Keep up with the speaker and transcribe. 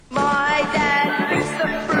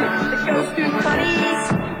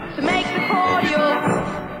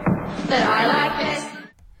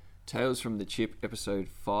Tales from the Chip, episode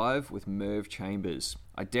 5 with Merv Chambers.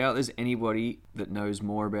 I doubt there's anybody that knows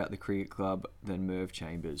more about the cricket club than Merv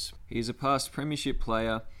Chambers. He is a past premiership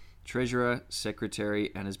player, treasurer,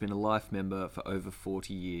 secretary, and has been a life member for over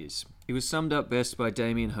 40 years. He was summed up best by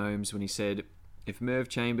Damien Holmes when he said, "If Merv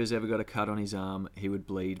Chambers ever got a cut on his arm, he would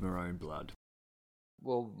bleed Maroon blood."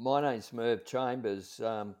 Well, my name's Merv Chambers.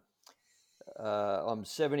 I'm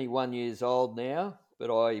 71 years old now,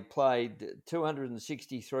 but I played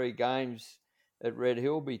 263 games at Red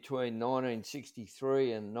Hill between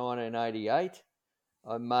 1963 and 1988.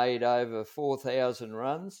 I made over 4,000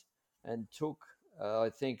 runs and took, I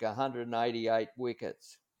think, 188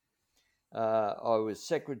 wickets. I was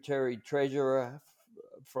secretary treasurer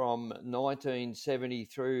from 1970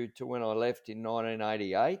 through to when I left in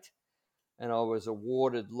 1988, and I was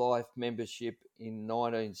awarded life membership in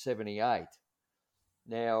 1978.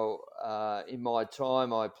 Now, in my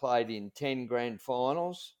time, I played in 10 grand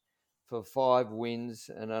finals for 5 wins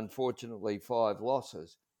and unfortunately 5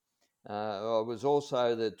 losses. I was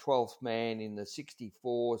also the 12th man in the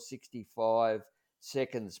 64-65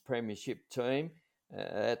 seconds premiership team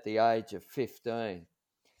at the age of 15.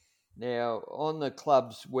 Now, on the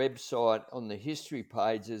club's website, on the history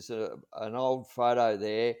page, there's an old photo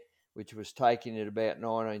there, which was taken in about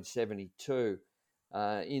 1972.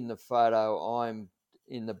 In the photo, I'm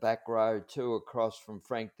in the back row too, across from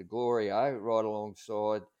Frank de Glorio, right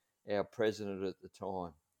alongside our president at the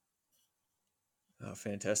time. Oh,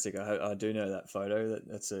 fantastic! I do know that photo.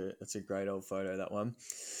 That's a great old photo, that one.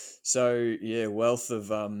 So yeah, wealth of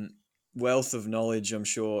knowledge, I'm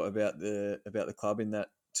sure, about the club in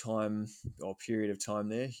that time or period of time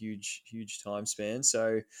there. Huge time span.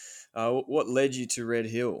 So, what led you to Red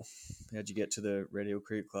Hill? How'd you get to the Red Hill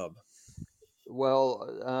Cricket Club? Well,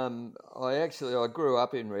 I grew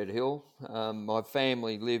up in Red Hill. My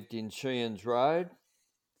family lived in Sheehan's Road,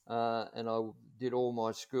 and I did all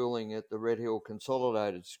my schooling at the Red Hill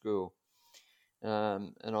Consolidated School.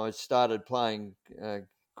 And I started playing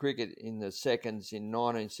cricket in the seconds in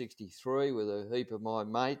 1963 with a heap of my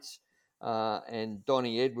mates. And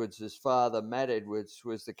Donnie Edwards' father, Matt Edwards,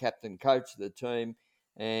 was the captain coach of the team,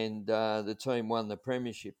 and the team won the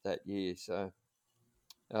premiership that year. So,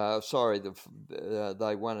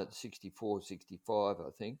 they won at 64-65,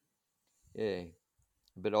 I think. Yeah,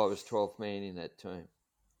 but I was 12th man in that team.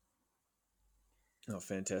 Oh,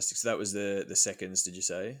 fantastic! So that was the seconds. Did you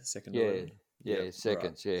say second? Yeah, 11? yeah,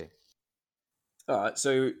 seconds. Right. Yeah. All right.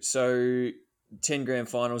 So 10 grand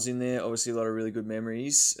finals in there. Obviously, a lot of really good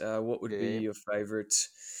memories. What would be your favourite?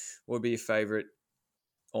 What would be your favourite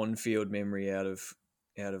on-field memory out of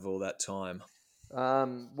all that time?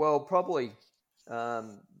 Well, probably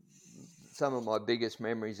some of my biggest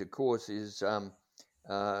memories, of course, is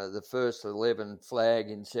the first 11 flag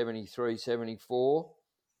in 73-74.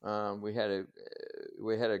 We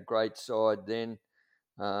had a great side then.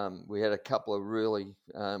 We had a couple of really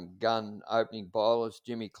gun opening bowlers,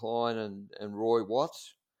 Jimmy Klein and Roy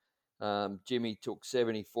Watts. Jimmy took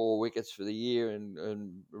 74 wickets for the year,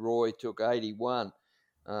 and Roy took 81.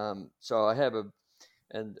 So I have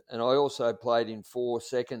and I also played in 4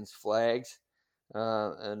 seconds flags,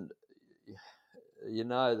 and you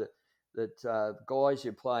know that guys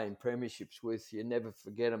you play in premierships with, you never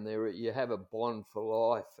forget them. You have a bond for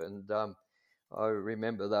life, and I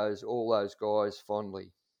remember all those guys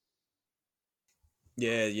fondly.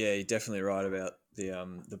 Yeah, you're definitely right about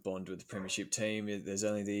the bond with the premiership team. There's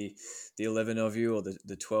only the 11 of you, or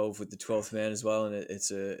the 12 with the 12th man as well, and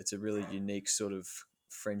it's a really unique sort of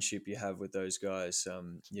friendship you have with those guys.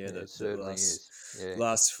 It certainly is. Yeah.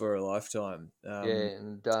 Lasts for a lifetime.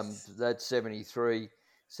 And that 73-74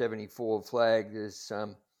 flag,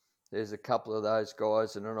 there's a couple of those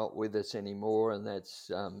guys that are not with us anymore, and that's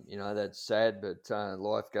that's sad, but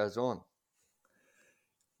life goes on.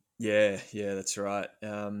 Yeah, that's right.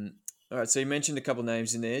 All right, so you mentioned a couple of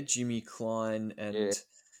names in there: Jimmy Klein and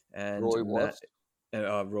Roy Matt. Watts.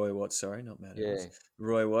 Roy Watts. Sorry, not Matt. Yeah.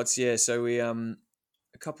 Roy Watts. Yeah. So we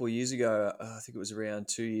a couple of years ago, I think it was around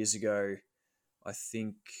 2 years ago, I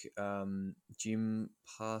think Jim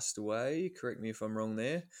passed away. Correct me if I'm wrong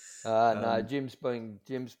there. No, Jim's been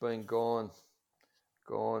gone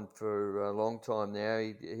for a long time now.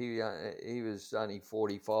 He was only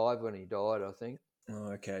 45 when he died, I think.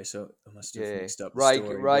 Oh, okay, so I must have mixed up the Ray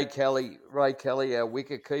story. Ray Kelly, our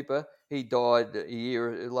wicket keeper, he died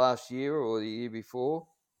last year or the year before.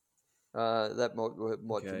 That might you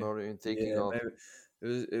might have been thinking of. Maybe.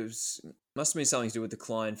 It was must have been something to do with the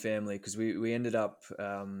Klein family, because we ended up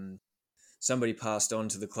somebody passed on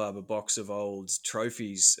to the club a box of old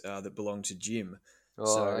trophies that belonged to Jim.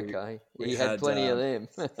 Oh, So okay. we He had had plenty of them.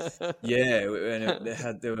 yeah,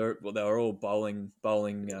 and they were all bowling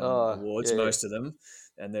Oh, awards, yeah, most of them,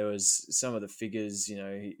 and there was some of the figures.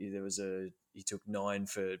 There was he took 9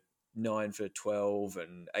 for 12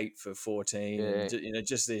 and 8 for 14, and yeah,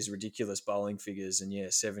 just these ridiculous bowling figures, and yeah,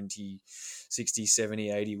 70, 60,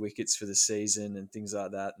 70, 80 wickets for the season and things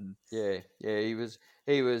like that, and yeah, yeah.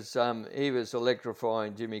 He was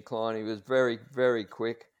electrifying, Jimmy Klein. He was very, very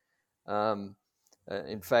quick. Um,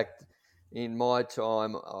 in fact, in my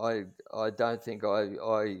time, I don't think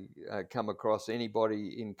I come across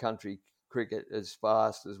anybody in country cricket as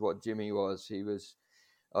fast as what Jimmy was. He was.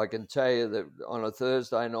 I can tell you that on a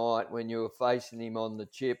Thursday night when you were facing him on the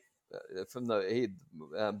chip from the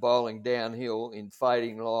head bowling downhill in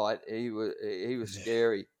fading light, he was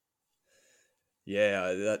scary.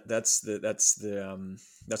 yeah, that's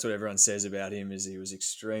what everyone says about him is he was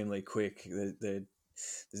extremely quick.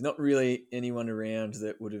 There's not really anyone around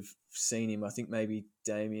that would have seen him. I think maybe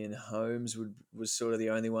Damien Holmes was sort of the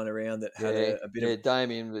only one around that had Yeah, a bit of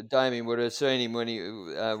yeah. Damien would have seen him when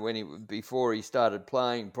he before he started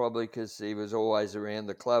playing, probably because he was always around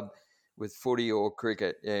the club with footy or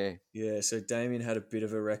cricket. Yeah, yeah. So Damien had a bit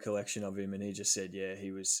of a recollection of him, and he just said, yeah,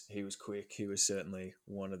 he was quick. He was certainly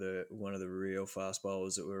one of the real fast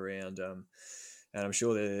bowlers that were around. And I'm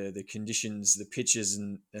sure the conditions, the pitches,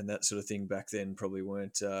 and that sort of thing back then probably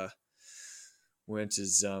weren't as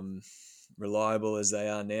reliable as they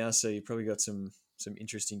are now. So you probably got some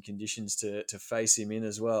interesting conditions to face him in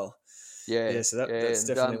as well. yeah, Yeah, so yeah, that's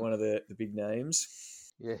and definitely one of the big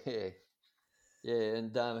names. yeah, yeah,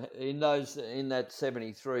 and in that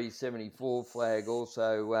 73, 74 flag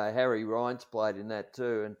also Harry Rines played in that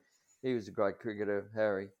too, and he was a great cricketer,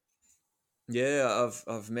 Harry. Yeah,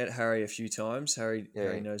 I've met Harry a few times. Harry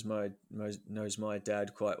Yeah, knows my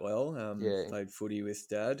dad quite well. yeah, Played footy with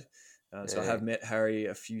dad, so I yeah. have met Harry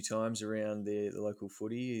a few times around the local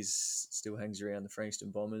footy. He's still hangs around the Frankston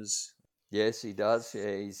Bombers. Yes, he does.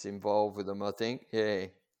 Yeah, he's involved with them, I think. Yeah,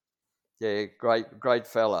 yeah, great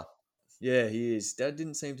fella. Yeah, he is. Dad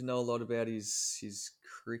didn't seem to know a lot about his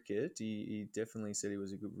cricket. He definitely said he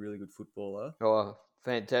was a really good footballer. Oh,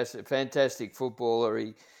 fantastic footballer.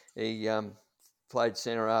 He played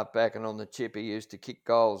centre half back and on the chip. He used to kick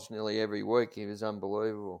goals nearly every week. He was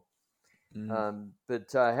unbelievable. Mm.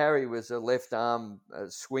 But Harry was a left arm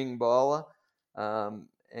swing bowler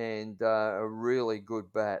and a really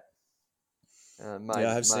good bat. Yeah, I Made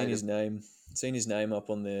have seen made a his name. Seen his name up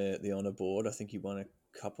on the honour board. I think he won a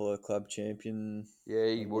couple of club champion Yeah,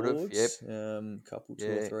 he would have. Yep. awards. Couple,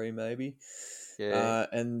 two or Yeah. three maybe. Yeah.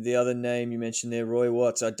 And the other name you mentioned there, Roy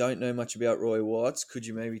Watts. I don't know much about Roy Watts. Could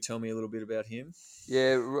you maybe tell me a little bit about him?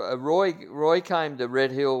 Yeah, Roy came to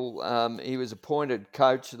Red Hill. He was appointed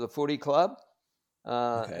coach of the footy club,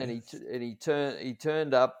 and Okay. he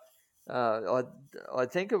turned up. I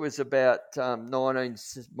think it was about 19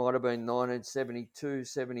 might have been 1972,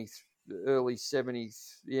 70, early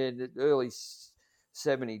 70s, yeah, early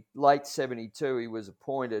 70, late 72. He was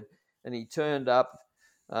appointed, and he turned up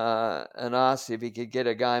and asked if he could get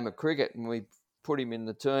a game of cricket, and we put him in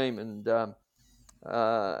the team, and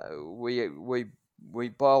uh, we we we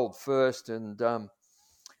bowled first, and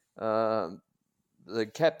uh, the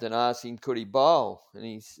captain asked him could he bowl, and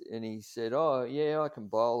he said, "Oh yeah, I can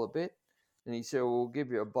bowl a bit." And he said, "Well, we'll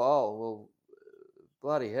give you a bowl." Well,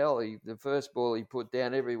 bloody hell! The first ball he put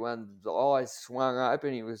down, everyone's eyes swung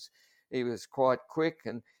open. He was quite quick,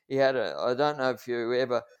 and he had a. I don't know if you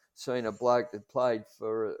ever seen a bloke that played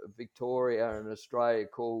for Victoria and Australia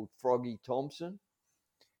called Froggy Thompson.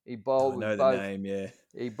 He I bowled know with the both name. Yeah.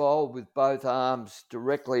 he bowled with both arms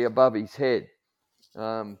directly above his head.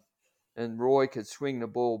 Um, and Roy could swing the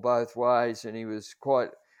ball both ways, and he was quite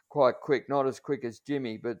quick. Not as quick as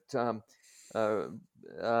Jimmy, but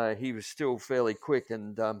uh, he was still fairly quick.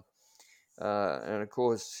 And of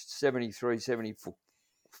course, 73,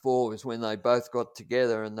 74 was when they both got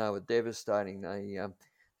together, and they were devastating.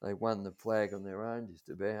 They won the flag on their own, just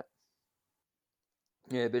about.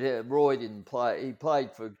 Yeah, but Roy didn't play. He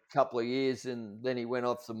played for a couple of years, and then he went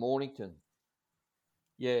off to Mornington.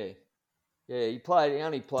 Yeah, yeah, he played. He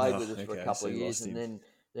only played Oh, with us for a okay. couple So of you years, lost and him.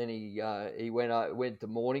 then he went to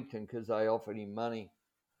Mornington because they offered him money.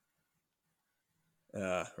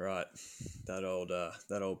 Right. That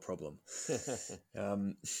old problem.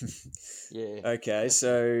 Um, Yeah, okay.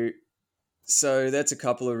 So that's a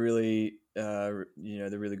couple of really, the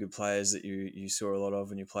really good players that you saw a lot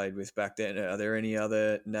of and you played with back then. Are there any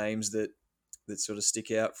other names that sort of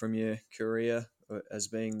stick out from your career as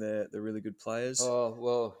being the really good players? Oh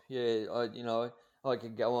well, yeah. I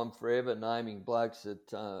could go on forever naming blokes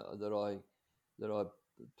that I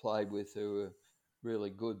played with who were. really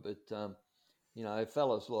good. But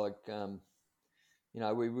fellas like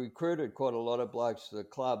we recruited quite a lot of blokes to the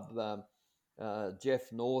club.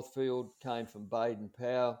 Jeff Northfield came from Baden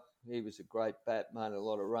Powell. He was a great bat, made a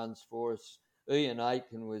lot of runs for us. Ian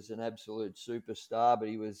Aitken was an absolute superstar, but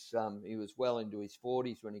he was well into his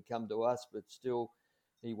 40s when he came to us, but still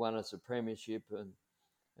he won us a premiership and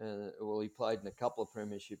he played in a couple of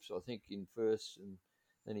premierships, I think, in first, and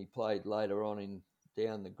then he played later on in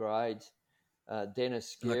down the grades.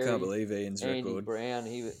 Dennis I can't Scarey, believe Ian's Andy record. Brown.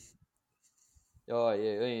 Oh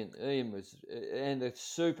yeah, Ian was and a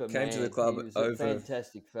Came to the Superman. club He was a over.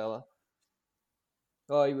 fantastic fella.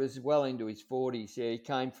 Oh, he was well into his 40s. Yeah, he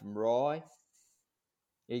came from Rye.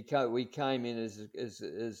 We came in as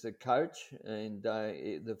the coach, and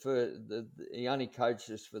he only coached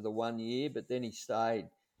us for the 1 year, but then he stayed,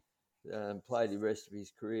 played the rest of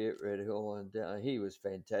his career at Red Hill, and he was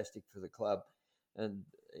fantastic for the club. And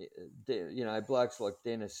blokes like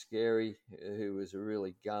Dennis Scarey, who was a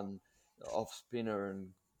really gun off spinner and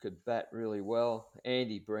could bat really well.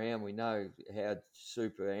 Andy Brown, we know how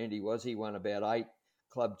super Andy was. He won about 8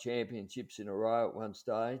 club championships in a row at one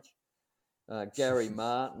stage. Gary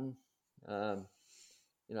Martin, and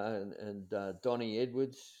Donnie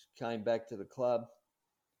Edwards came back to the club.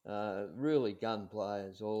 Really gun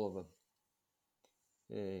players, all of them.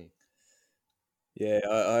 Yeah. Yeah,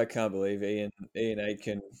 I can't believe Ian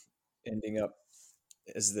Aitken ending up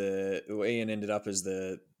Ian ended up as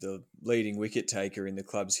the leading wicket taker in the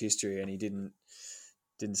club's history, and he didn't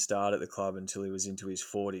start at the club until he was into his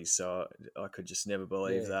 40s. So I could just never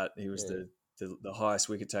believe Yeah, that he was yeah. the highest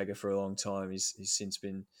wicket taker for a long time. He's since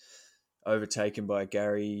been overtaken by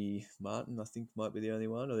Gary Martin, I think might be the only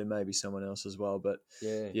one, or there may be someone else as well. But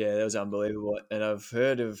Yeah, yeah, that was unbelievable. And I've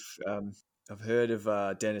heard of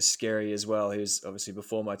Dennis Scarey as well. He was obviously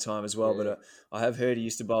before my time as well, yeah, but I have heard he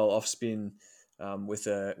used to bowl off spin with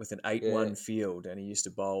an yeah, 8-1 field, and he used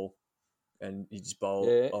to bowl and he just bowl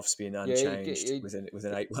yeah, off spin yeah. unchanged with an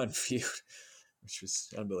 8-1 field, which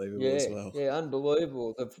was unbelievable as Yeah, well. yeah,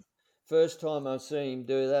 unbelievable. The first time I seen him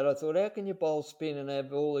do that, I thought, how can you bowl spin and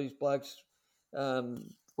have all these blokes?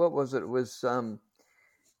 What was it? It was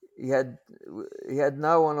he had he had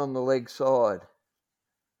no one on the leg side.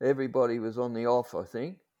 Everybody was on the off, I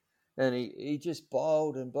think, and he just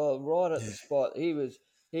bowled and bowled right at the spot.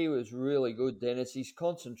 He was really good, Dennis. His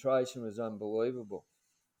concentration was unbelievable.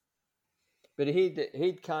 But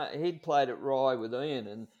he'd played at Rye with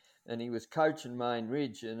Ian, and he was coaching Main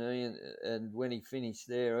Ridge, and when he finished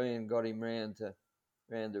there, Ian got him round to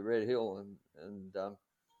Red Hill, and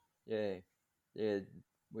yeah, yeah,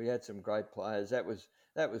 we had some great players. That was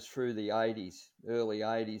through the '80s, early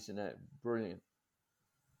 '80s, and that brilliant.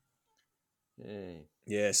 Yeah,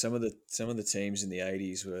 Yeah, some of the teams in the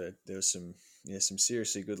 '80s there was some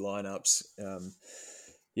seriously good lineups.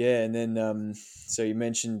 Yeah, and then so you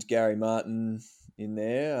mentioned Gary Martin in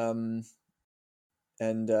there,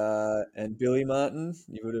 and Billy Martin.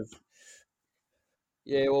 You would have.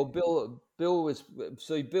 yeah. Well,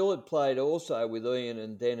 Bill had played also with Ian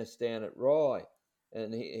and Dennis down at Rye,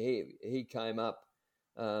 and he came up.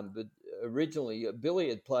 But originally, Billy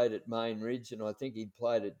had played at Main Ridge, and I think he'd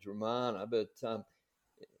played at Dramana. But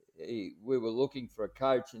we were looking for a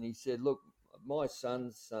coach, and he said, "Look, my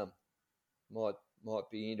sons might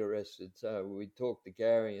be interested." So we talked to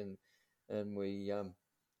Gary, and we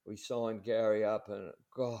signed Gary up, and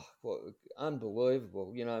God, what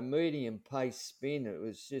unbelievable! Medium pace spin. It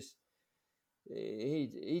was just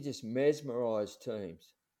he just mesmerised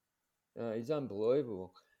teams. He's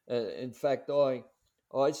unbelievable. In fact,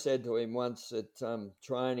 I said to him once at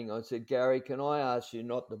training, I said, Gary, can I ask you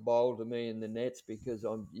not to bowl to me in the nets because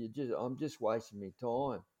I'm just wasting my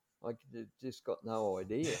time. I just got no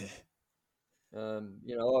idea. I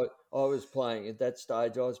was playing at that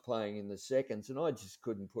stage. I was playing in the seconds, and I just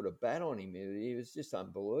couldn't put a bat on him. He was just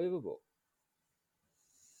unbelievable.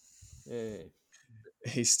 Yeah,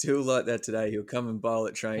 He's still like that today. He'll come and bowl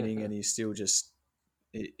at training, and he's still just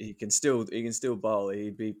he can still bowl.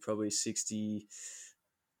 He'd be probably 60.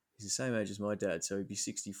 He's the same age as my dad, so he'd be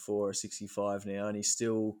 64 or 65 now, and he's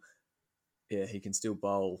still he can still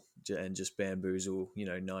bowl and just bamboozle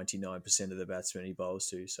 99% of the batsmen he bowls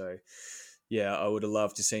to. So yeah, I would have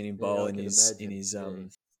loved to seen him yeah, bowl I could imagine. Yeah,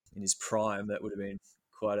 in his prime. That would have been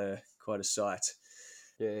quite a sight.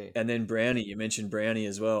 yeah. And then Brownie, you mentioned Brownie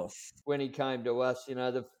as well. When he came to us,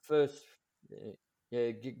 the first,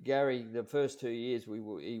 Gary, the first 2 years we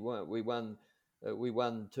won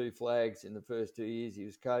 2 flags in the first 2 years he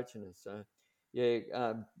was coaching us. So yeah,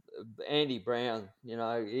 Andy Brown,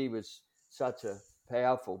 he was such a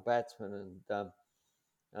powerful batsman, and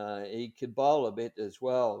He could bowl a bit as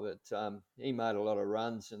well, but he made a lot of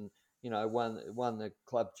runs and won the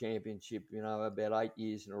club championship. About 8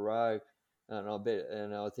 years in a row,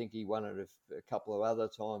 and I think he won it a couple of other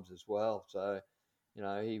times as well. So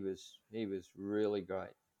he was really great.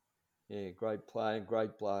 Yeah, great player,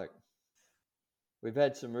 great bloke. We've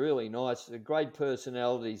had some really nice, great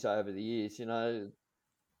personalities over the years.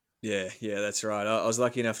 Yeah, that's right. I was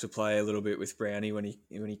lucky enough to play a little bit with Brownie when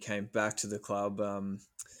he came back to the club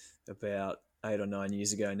about 8 or 9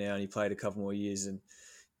 years ago now, and he played a couple more years, and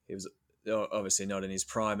he was obviously not in his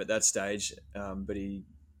prime at that stage, but he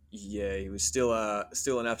was still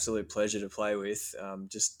an absolute pleasure to play with.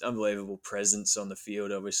 Just unbelievable presence on the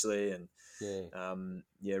field, obviously, and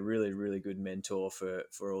Yeah, really, really good mentor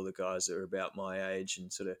for all the guys that are about my age,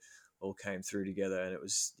 and sort of all came through together. And it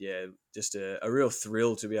was just a real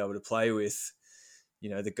thrill to be able to play with,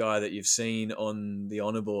 the guy that you've seen on the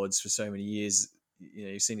honour boards for so many years.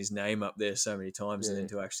 You've seen his name up there so many times, and yeah, then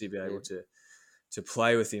to actually be yeah. able to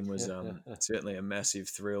play with him was certainly a massive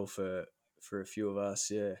thrill for a few of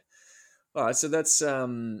us. Yeah. All right, so that's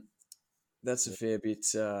a Yeah. fair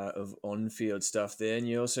bit of on-field stuff there. And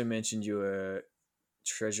you also mentioned you were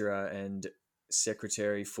treasurer and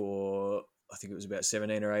secretary for, I think it was about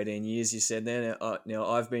 17 or 18 years. You said there. Now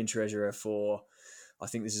I've been treasurer for, I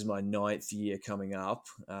think this is my ninth year coming up,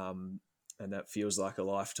 and that feels like a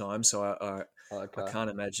lifetime. So I Okay. can't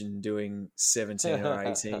imagine doing 17 or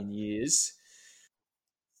 18 years.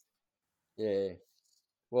 Yeah.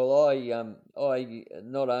 Well, I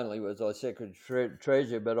not only was I secretary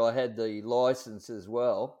treasurer, but I had the license as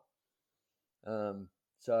well.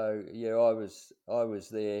 So yeah, I was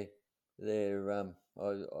there.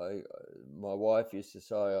 My wife used to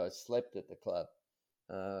say I slept at the club.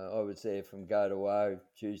 I was there from go to woe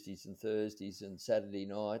Tuesdays and Thursdays and Saturday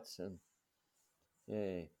nights, and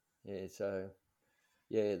yeah, yeah. So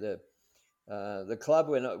yeah, the club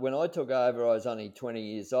when I took over, I was only 20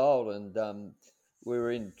 years old, and we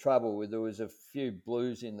were in trouble. There was a few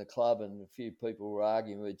blues in the club, and a few people were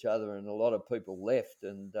arguing with each other, and a lot of people left,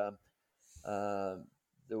 and um,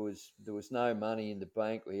 there was no money in the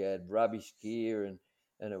bank. We had rubbish gear,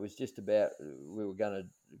 and it was just about we were gonna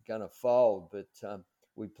fold. But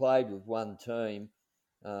we played with one team,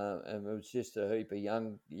 and it was just a heap of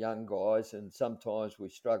young guys, and sometimes we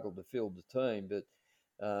struggled to fill the team. But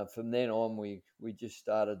from then on, we just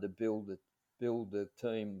started to build the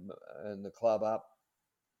team and the club up,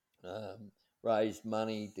 raised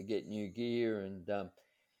money to get new gear, and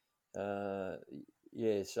uh,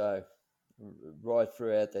 yeah, so right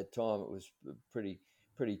throughout that time, it was pretty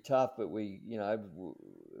tough. But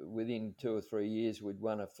within 2 or 3 years, we'd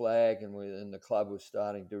won a flag, and the club was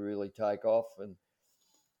starting to really take off, and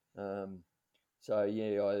um, so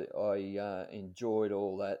yeah, I enjoyed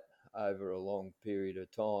all that over a long period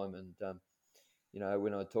of time, and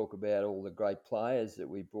when I talk about all the great players that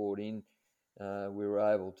we brought in, we were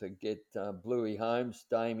able to get Bluey Holmes,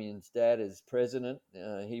 Damien's dad, as president.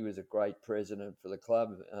 He was a great president for the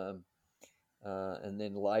club, and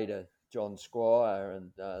then later John Squire,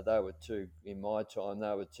 and they were two in my time.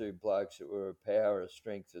 They were two blokes that were a power of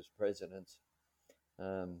strength as presidents.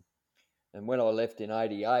 Um, and when I left in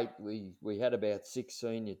 '88, we had about 6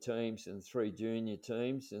 senior teams and 3 junior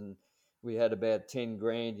teams, and we had about 10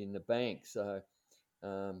 grand in the bank. So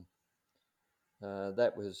um,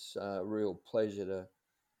 that was a real pleasure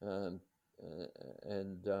um,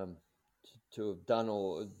 and to have done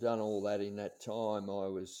all that in that time. I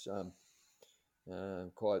was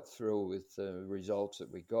quite thrilled with the results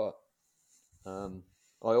that we got. Um,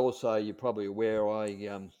 I also, you're probably aware, I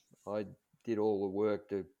did all the work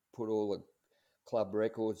to put all the club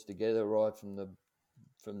records together right from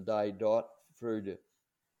day dot through to.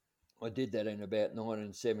 I did that in about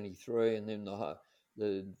 1973, and then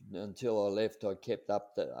the until I left, I kept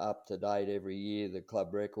up to date every year the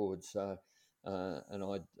club records. So, and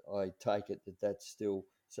I take it that that's still,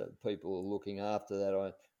 so people are looking after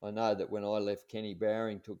that. I know that when I left, Kenny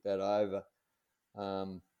Bowring took that over,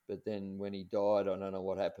 but then when he died, I don't know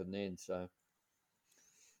what happened then. So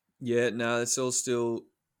Yeah, no, that's all still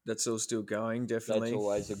going, that's definitely.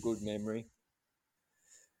 always a good memory.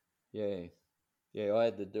 Yeah, yeah. I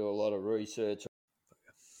had to do a lot of research.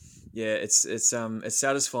 Yeah, it's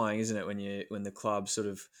satisfying, isn't it, when the club sort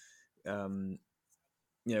of um,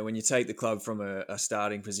 when you take the club from a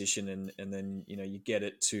starting position, and then you get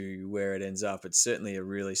it to where it ends up. It's certainly a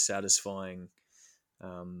really satisfying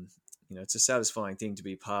um, it's a satisfying thing to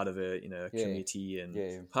be part of a Yeah, committee and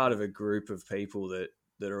yeah, part of a group of people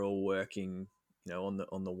that are all working on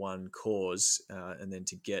the one cause, and then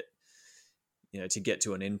to get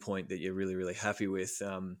to an endpoint that you're really, really happy with.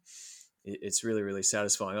 it's really, really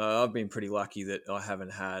satisfying. I've been pretty lucky that I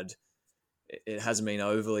haven't had. It hasn't been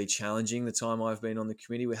overly challenging the time I've been on the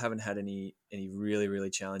committee. We haven't had any really, really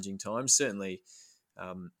challenging times. Certainly,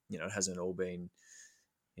 it hasn't all been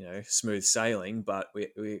smooth sailing, but we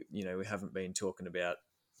haven't been talking about,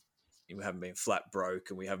 we haven't been flat broke,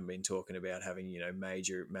 and we haven't been talking about having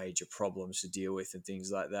major problems to deal with and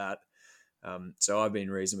things like that. So I've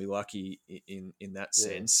been reasonably lucky in that Yeah.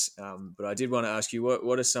 sense. But I did want to ask you, what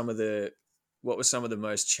were some of the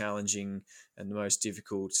most challenging and the most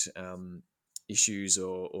difficult issues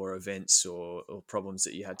or events or problems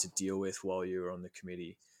that you had to deal with while you were on the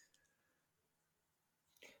committee?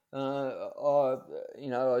 I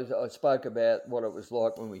spoke about what it was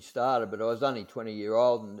like when we started, but I was only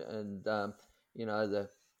 20-year-old, and I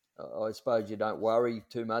suppose you don't worry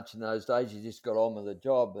too much in those days. You just got on with the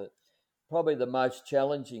job. But probably the most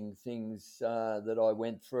challenging things that I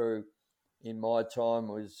went through in my time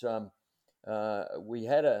was we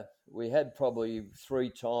had probably 3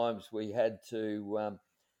 times we had to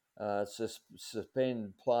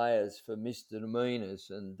suspend players for misdemeanors,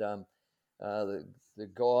 and the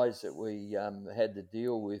guys that we had to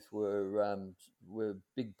deal with were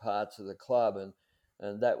big parts of the club,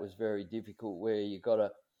 and that was very difficult. Where you got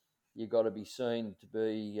to be seen to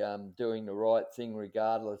be doing the right thing,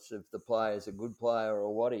 regardless if the player's a good player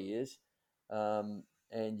or what he is. And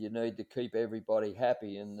you need to keep everybody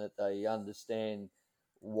happy and that they understand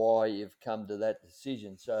why you've come to that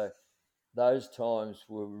decision. So those times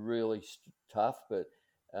were really tough, but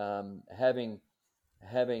having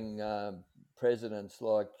presidents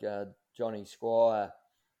like Johnny Squire,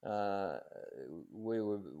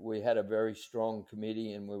 we had a very strong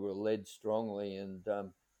committee and we were led strongly, and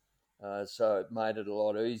so it made it a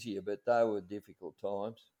lot easier. But they were difficult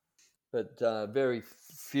times, but very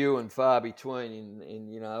few and far between.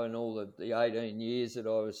 In all the 18 years that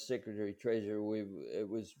I was secretary treasurer, we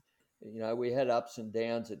had ups and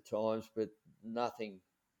downs at times, but nothing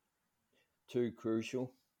too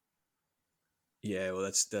crucial. Yeah, well,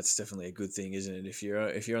 that's definitely a good thing, isn't it? If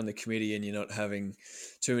you're on the committee and you're not having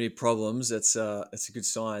too many problems, that's a good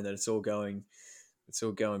sign that it's all going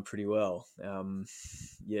pretty well.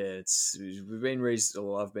 Yeah, we've been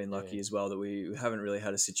reasonable. I've been lucky as well that we haven't really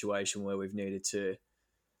had a situation where we've needed to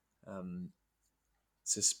um,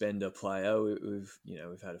 suspend a player. We've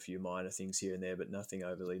had a few minor things here and there, but nothing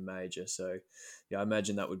overly major. So, yeah, I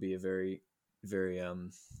imagine that would be a very, very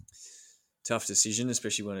tough decision,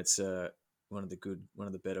 especially when it's one of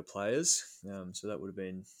the better players. So that would have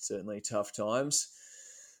been certainly tough times.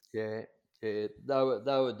 Yeah, yeah, they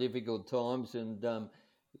were difficult times, and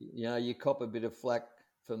you cop a bit of flack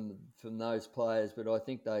from those players, but I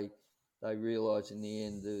think they realised in the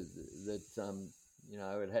end that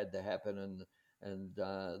it had to happen, and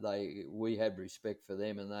we had respect for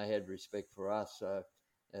them, and they had respect for us, so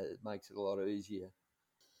it makes it a lot easier.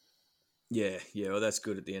 Yeah, yeah. Well, that's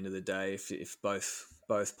good at the end of the day. If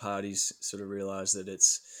both parties sort of realise that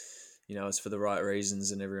it's for the right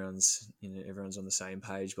reasons and everyone's on the same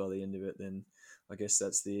page by the end of it, then I guess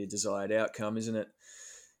that's the desired outcome, isn't it?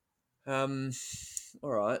 All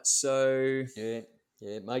right. So Yeah,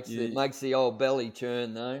 yeah. It makes the old belly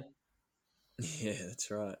churn though. yeah, that's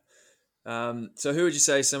right. So who would you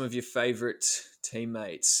say some of your favourite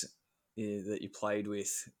teammates that you played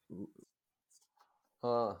with?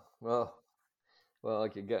 Oh well, I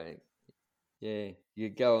could go. Yeah, you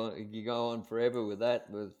go on forever with that.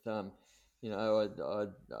 I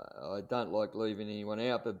don't like leaving anyone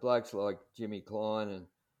out, but blokes like Jimmy Klein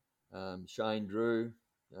and Shane Drew,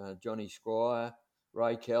 Johnny Squire,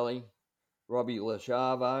 Ray Kelly, Robbie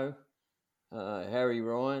Lachavo, Harry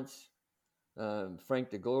Ryans,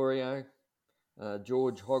 Frank DeGlorio,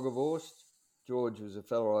 George Hoggevorst. George was a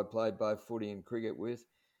fellow I played both footy and cricket with.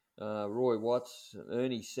 Roy Watts,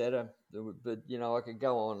 Ernie Setter. But, I could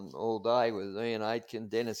go on all day with Ian Aitken,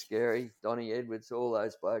 Dennis Gary, Donny Edwards, all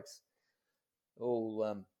those blokes.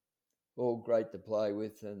 All great to play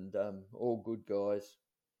with, and all good guys.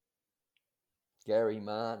 Gary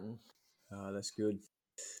Martin. Oh, that's good.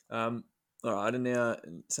 All right, and now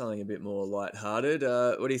something a bit more lighthearted.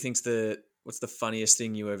 What do you what's the funniest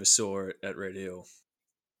thing you ever saw at Red Hill?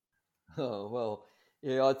 Oh well,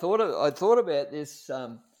 yeah. I thought about this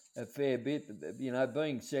a fair bit.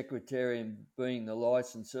 Being secretary and being the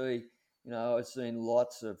licensee, I've seen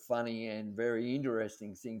lots of funny and very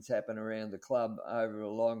interesting things happen around the club over a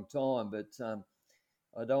long time. But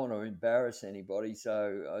I don't want to embarrass anybody,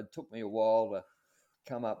 so it took me a while to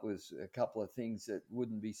come up with a couple of things that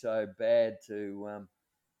wouldn't be so bad to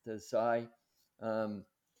say. Um,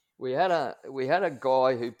 we had a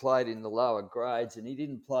guy who played in the lower grades, and he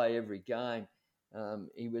didn't play every game.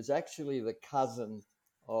 He was actually the cousin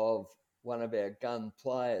of one of our gun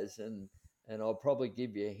players, and I'll probably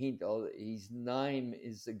give you a hint. His name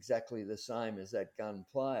is exactly the same as that gun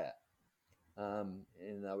player, and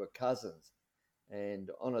they were cousins.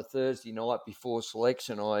 And on a Thursday night before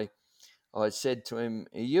selection, I said to him,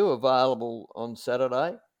 "Are you available on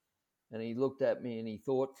Saturday?" And he looked at me and he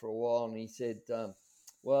thought for a while, and he said,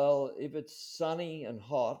 "Well, if it's sunny and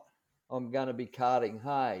hot, I'm going to be carting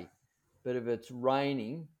hay, but if it's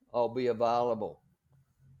raining, I'll be available."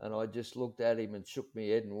 And I just looked at him and shook my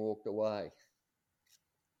head and walked away.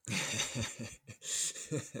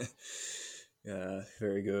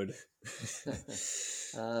 Very good.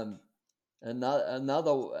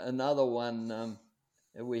 Another one.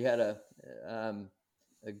 We had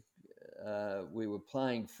we were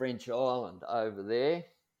playing French Island over there,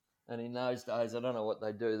 and in those days, I don't know what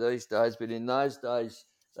they do these days, but in those days,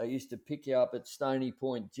 they used to pick you up at Stony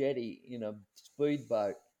Point Jetty in a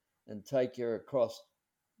speedboat and take you across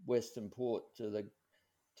Western Port to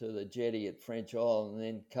the jetty at French Island, and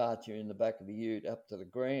then cart you in the back of a ute up to the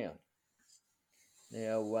ground.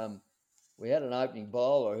 Now, we had an opening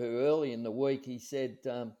bowler who early in the week he said,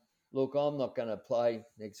 "Look, I'm not going to play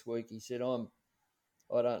next week." He said, "I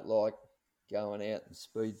don't like going out in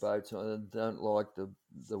speedboats. I don't like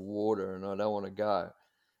the water, and I don't want to go."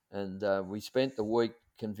 And we spent the week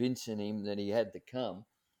convincing him that he had to come.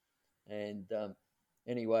 And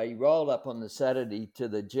anyway, he rolled up on the Saturday to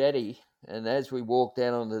the jetty, and as we walked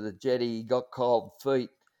down onto the jetty, he got cold feet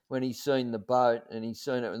when he seen the boat, and he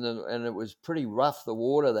seen it, and it was pretty rough, the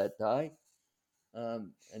water that day.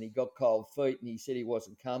 And he got cold feet, and he said he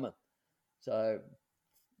wasn't coming. So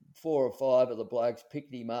 4 or 5 of the blokes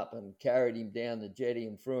picked him up and carried him down the jetty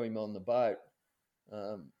and threw him on the boat.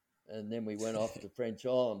 And then we went off to French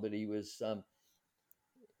Island, but he was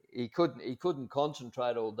he couldn't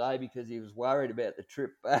concentrate all day because he was worried about the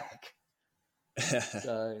trip back.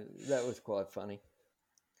 So that was quite funny.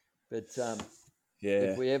 But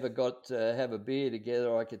if we ever got to have a beer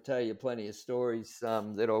together, I could tell you plenty of stories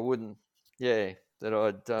that I wouldn't,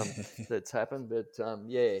 that's happened. But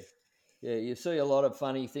you see a lot of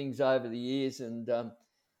funny things over the years, and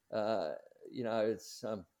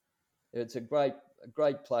it's a great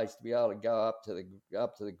place to be able to go up to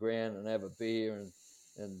the ground and have a beer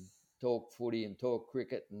and talk footy and talk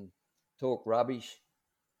cricket and talk rubbish.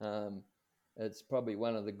 It's probably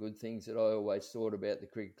one of the good things that I always thought about the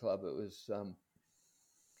cricket club. It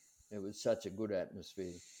was such a good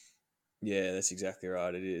atmosphere. Yeah, that's exactly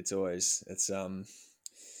right. It's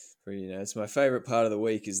my favourite part of the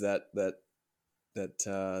week is that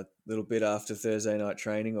little bit after Thursday night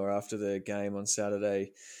training or after the game on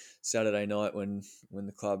Saturday night when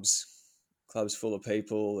the club's full of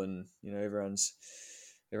people, and everyone's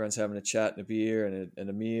having a chat and a beer and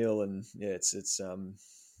a meal, and it's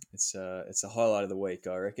a highlight of the week,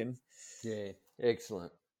 I reckon. Yeah,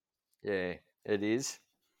 excellent. Yeah, it is.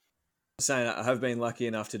 Saying I have been lucky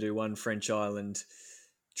enough to do one French Island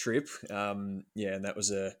trip, and that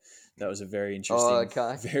was a very interesting,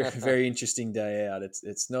 very very interesting day out.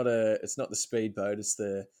 It's not the speedboat, it's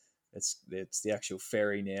the actual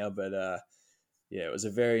ferry now, but it was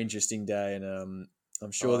a very interesting day, and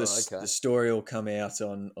I'm sure the story will come out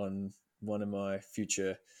on one of my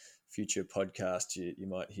future podcasts. You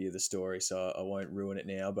might hear the story, so I won't ruin it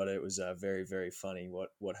now, but it was very very funny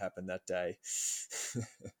what happened that day.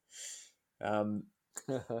 All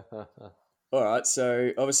right,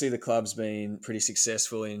 so obviously the club's been pretty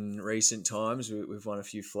successful in recent times. We've won a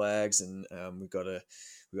few flags, and we've got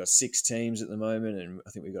 6 teams at the moment, and I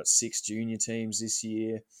think we've got 6 junior teams this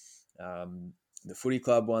year. The footy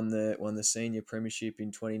club won the senior premiership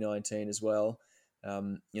in 2019 as well.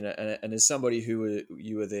 And as somebody you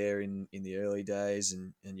were there in the early days,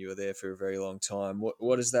 and you were there for a very long time,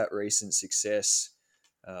 what is that recent success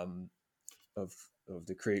of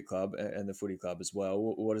the cricket club and the footy club as well?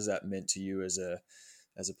 What has that meant to you as a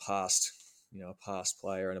past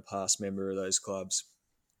player and a past member of those clubs?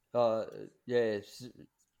 It's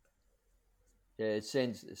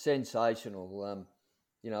sensational.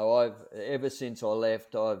 I've ever since I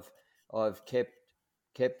left, I've kept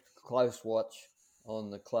close watch on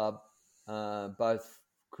the club, both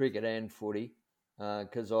cricket and footy,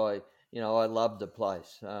 because I loved the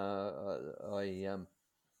place.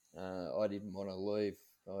 I didn't want to leave.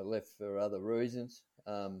 I left for other reasons.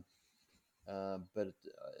 But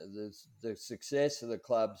the success of the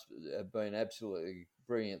clubs have been absolutely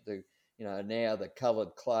brilliant. Now the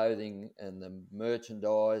coloured clothing and the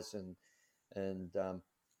merchandise and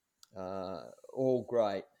all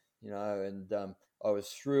great. And I was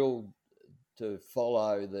thrilled to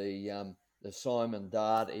follow the Simon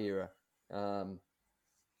Dart era Um,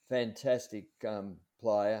 fantastic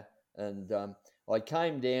player, and I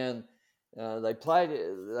came down. They played.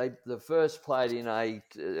 The first played in a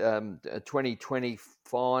 2020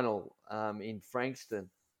 final in Frankston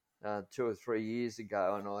 2 or 3 years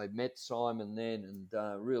ago, and I met Simon then,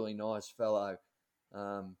 and really nice fellow.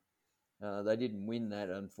 Um, they didn't win that,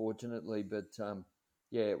 unfortunately, but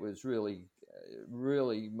yeah, it was really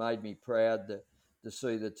made me proud to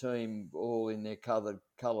see the team all in their coloured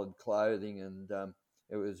clothing, and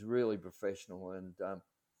it was really professional, and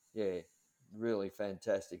yeah, really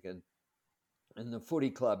fantastic. And the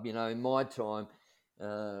footy club, in my time,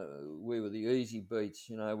 we were the easy beats.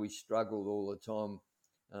 We struggled all the time.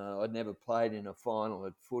 I'd never played in a final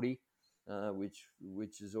at footy, which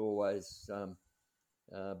has always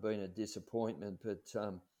been a disappointment. But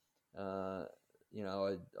I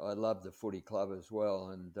love the footy club as well,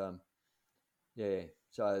 and yeah,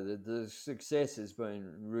 so the success has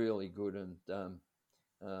been really good, and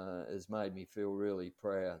has made me feel really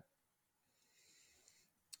proud.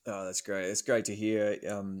 Oh, that's great. It's great to hear.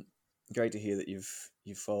 Great to hear that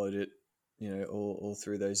you've followed it, all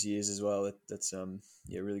through those years as well. That's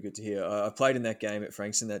yeah, really good to hear. I played in that game at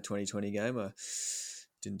Frankston, that 2020 game. I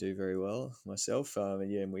didn't do very well myself. And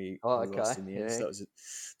we Okay, lost in the end. yeah, So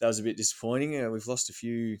that was a bit disappointing. We've lost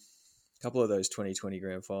couple of those 2020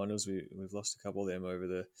 grand finals. We've lost a couple of them over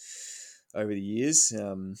the years.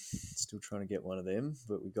 Still trying to get one of them,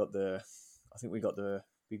 but I think we got the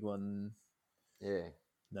big one. yeah.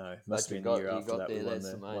 No, must have been the year after that. We That's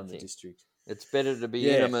the main won the thing. district. It's better to be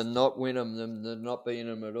in Yeah, them and not win them than not be in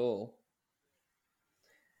them at all.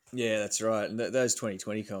 yeah, that's right. And those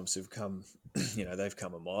 2020 comps have come, they've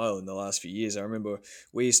come a mile in the last few years. I remember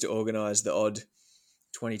we used to organise the odd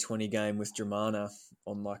 2020 game with Germana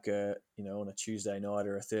on on a Tuesday night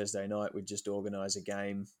or a Thursday night. We'd just organise a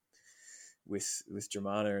game with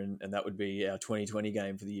Germana, and that would be our 2020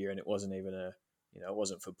 game for the year. And it wasn't even it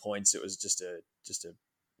wasn't for points. It was just a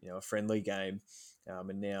friendly game.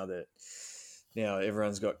 And now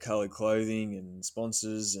everyone's got coloured clothing and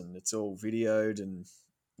sponsors, and it's all videoed, and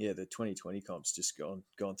yeah, the 2020 comp's just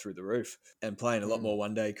gone through the roof, and playing a lot more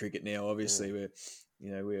one day cricket now. Obviously,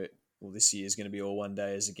 this year is going to be all one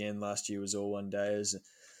days again. Last year was all one days,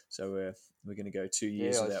 so we're going to go 2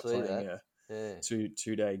 years without playing a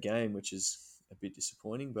two-day game, which is a bit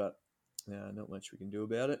disappointing, but not much we can do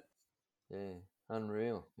about it. Yeah,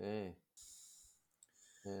 unreal. Yeah,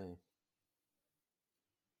 yeah.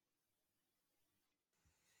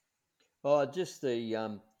 Oh, just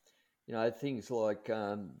the things like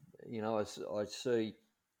I see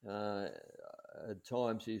at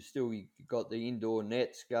times you've still got the indoor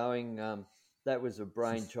nets going. That was a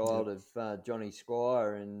brainchild Yep. of Johnny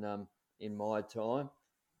Squire in my time.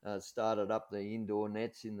 Started up the indoor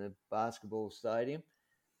nets in the basketball stadium,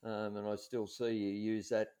 and I still see you use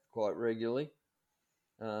that quite regularly.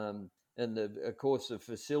 And of course the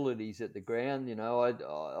facilities at the ground.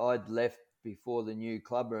 I'd left before the new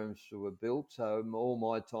club rooms were built, so all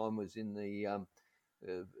my time was in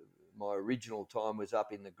my original time was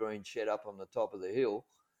up in the green shed up on the top of the hill,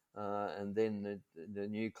 and then the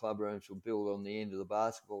new club rooms were built on the end of the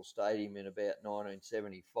basketball stadium in about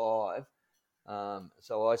 1975.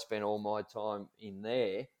 So I spent all my time in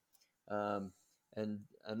there. And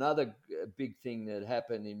another big thing that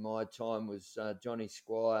happened in my time was Johnny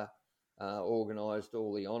Squire organised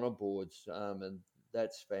all the honour boards, and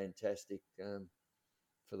that's fantastic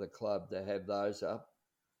for the club to have those up.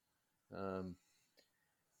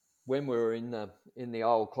 When we were in the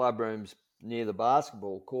old club rooms near the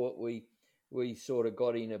basketball court, we sort of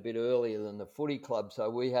got in a bit earlier than the footy club, so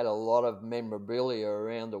we had a lot of memorabilia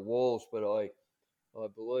around the walls. But I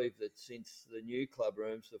believe that since the new club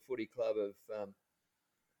rooms, the footy club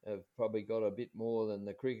have probably got a bit more than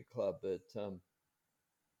the cricket club, but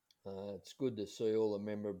it's good to see all the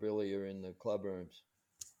memorabilia in the club rooms.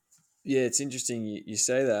 Yeah, it's interesting you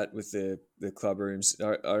say that with the club rooms.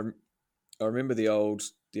 I remember the old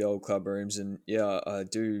club rooms, and yeah, I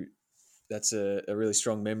do. That's a really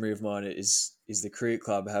strong memory of mine. Is the cricket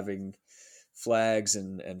club having flags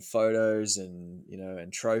and photos and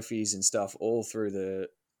and trophies and stuff all through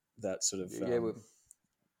that sort of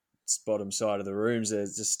bottom side of the rooms.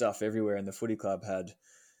 There's just stuff everywhere, and the footy club had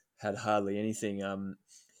hardly anything. And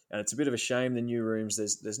it's a bit of a shame. The new rooms,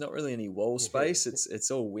 there's not really any wall space.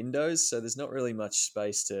 It's all windows, so there's not really much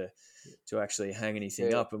space to actually hang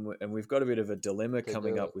anything up. And we've got a bit of a dilemma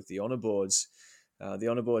coming up with the honour boards. The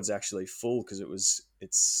honour board's actually full because it was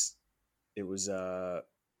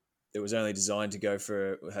only designed to go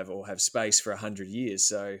have space for 100 years.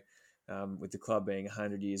 So with the club being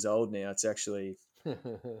 100 years old now, it's actually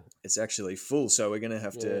full. So we're going to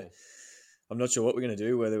have to I'm not sure what we're going to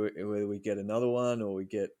do, whether we get another one or we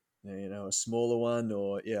get a smaller one,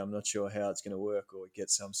 or I'm not sure how it's going to work, or we get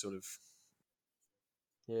some sort of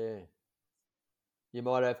Yeah. You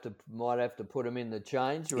might have to put them in the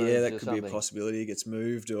change yeah, rooms that or could be a something. possibility. It gets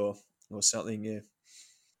moved or something. Yeah.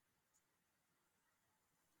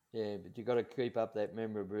 Yeah, but you got to keep up that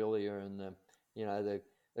memorabilia, and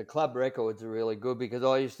the club records are really good, because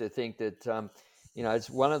I used to think that it's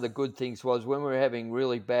one of the good things was when we were having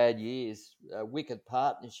really bad years, wicket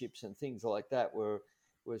partnerships and things like that were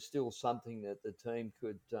still something that the team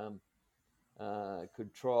could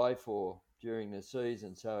try for during the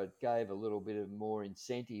season. So it gave a little bit of more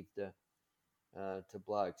incentive to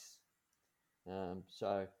blokes.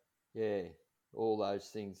 So, yeah, all those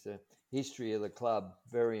things. The history of the club,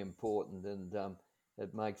 very important, and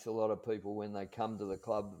it makes a lot of people, when they come to the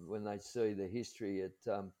club, when they see the history,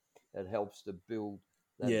 it helps to build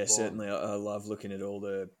Yeah, that bond. certainly. I love looking at all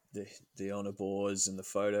the honor boards and the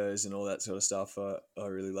photos and all that sort of stuff. I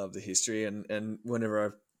really love the history, and whenever I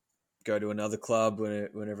go to another club,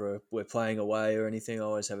 whenever we're playing away or anything, I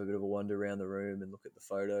always have a bit of a wander around the room and look at the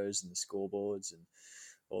photos and the scoreboards and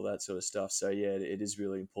all that sort of stuff. So yeah, it is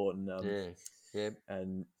really important. Yeah, yeah,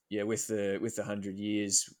 And yeah, with the 100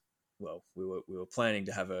 years, well, we were planning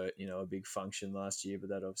to have a big function last year, but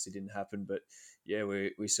that obviously didn't happen. But yeah,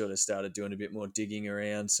 we sort of started doing a bit more digging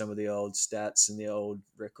around some of the old stats and the old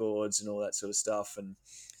records and all that sort of stuff. And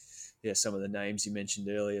yeah, some of the names you mentioned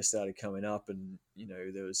earlier started coming up, and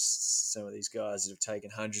there was some of these guys that have taken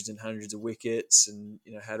hundreds and hundreds of wickets, and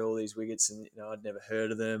had all these wickets, and I'd never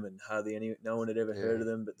heard of them, and no one had ever heard yeah. of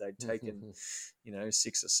them, but they'd taken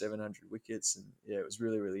 600 or 700 wickets, and yeah, it was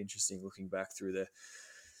really, really interesting looking back through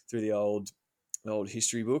the old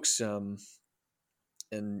history books. And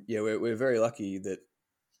yeah, we're very lucky that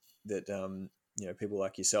people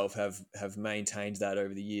like yourself have maintained that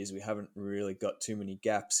over the years. We haven't really got too many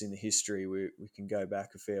gaps in the history. We can go back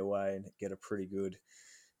a fair way and get a pretty good,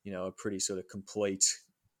 a pretty sort of complete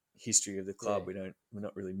history of the Yeah, club. We're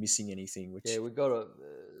not really missing anything, yeah. which We've got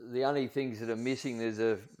the only things that are missing. There's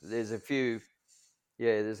a few.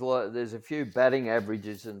 Yeah, there's a few batting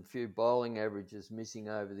averages and a few bowling averages missing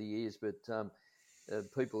over the years, but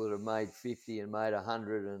people that have made 50 and made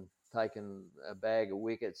 100 and taken a bag of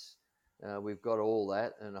wickets, we've got all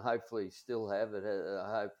that, and hopefully still have it.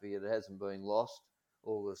 Hopefully it hasn't been lost,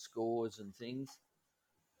 all the scores and things.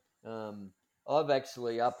 Um, I've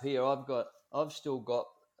actually up here. I've still got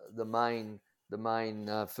the main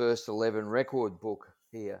first 11 record book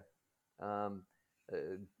here. Um,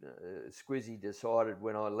 Squizzy decided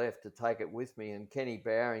when I left to take it with me, and Kenny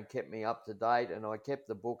Bowring kept me up to date, and I kept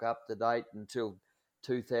the book up to date until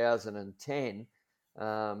 2010.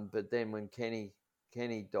 But then when Kenny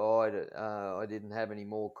died, I didn't have any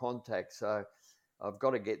more contact, so I've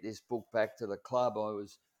got to get this book back to the club. I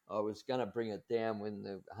was going to bring it down when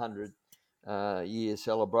the 100 year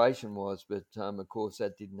celebration was, but of course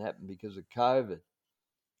that didn't happen because of COVID.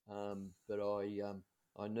 But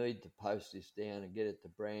I need to post this down and get it to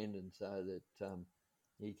Brandon so that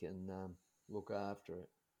he can look after it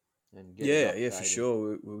and get it yeah, for updated.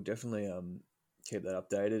 sure. We'll definitely keep that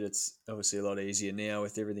updated. It's obviously a lot easier now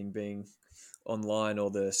with everything being online, all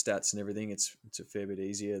the stats and everything. It's a fair bit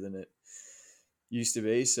easier than it used to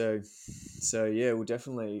be. So yeah, we'll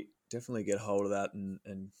definitely get hold of that and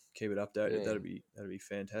keep it updated. Yeah, That'd be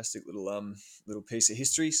fantastic little piece of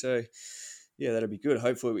history. So yeah, that'd be good.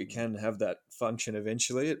 Hopefully we can have that function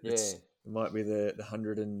eventually. yeah, It might be the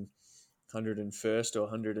 101st or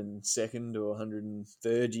 102nd or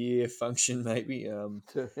 103rd year function maybe.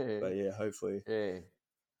 But yeah, hopefully. yeah.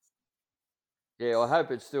 Yeah, I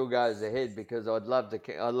hope it still goes ahead, because I'd love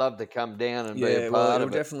to come down and be a Yeah, well, part it'll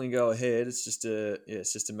of it. definitely go ahead. It's just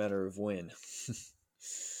a matter of when.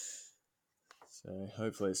 So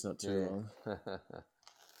hopefully it's not too long. Yeah.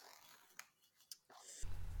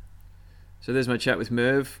 So there's my chat with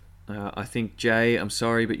Merv. I think, Jay, I'm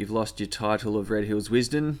sorry, but you've lost your title of Red Hills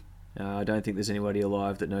Wisdom. I don't think there's anybody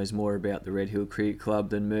alive that knows more about the Red Hill Cricket Club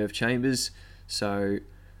than Merv Chambers. So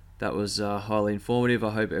that was highly informative.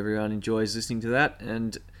 I hope everyone enjoys listening to that,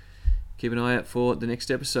 and keep an eye out for the next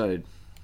episode.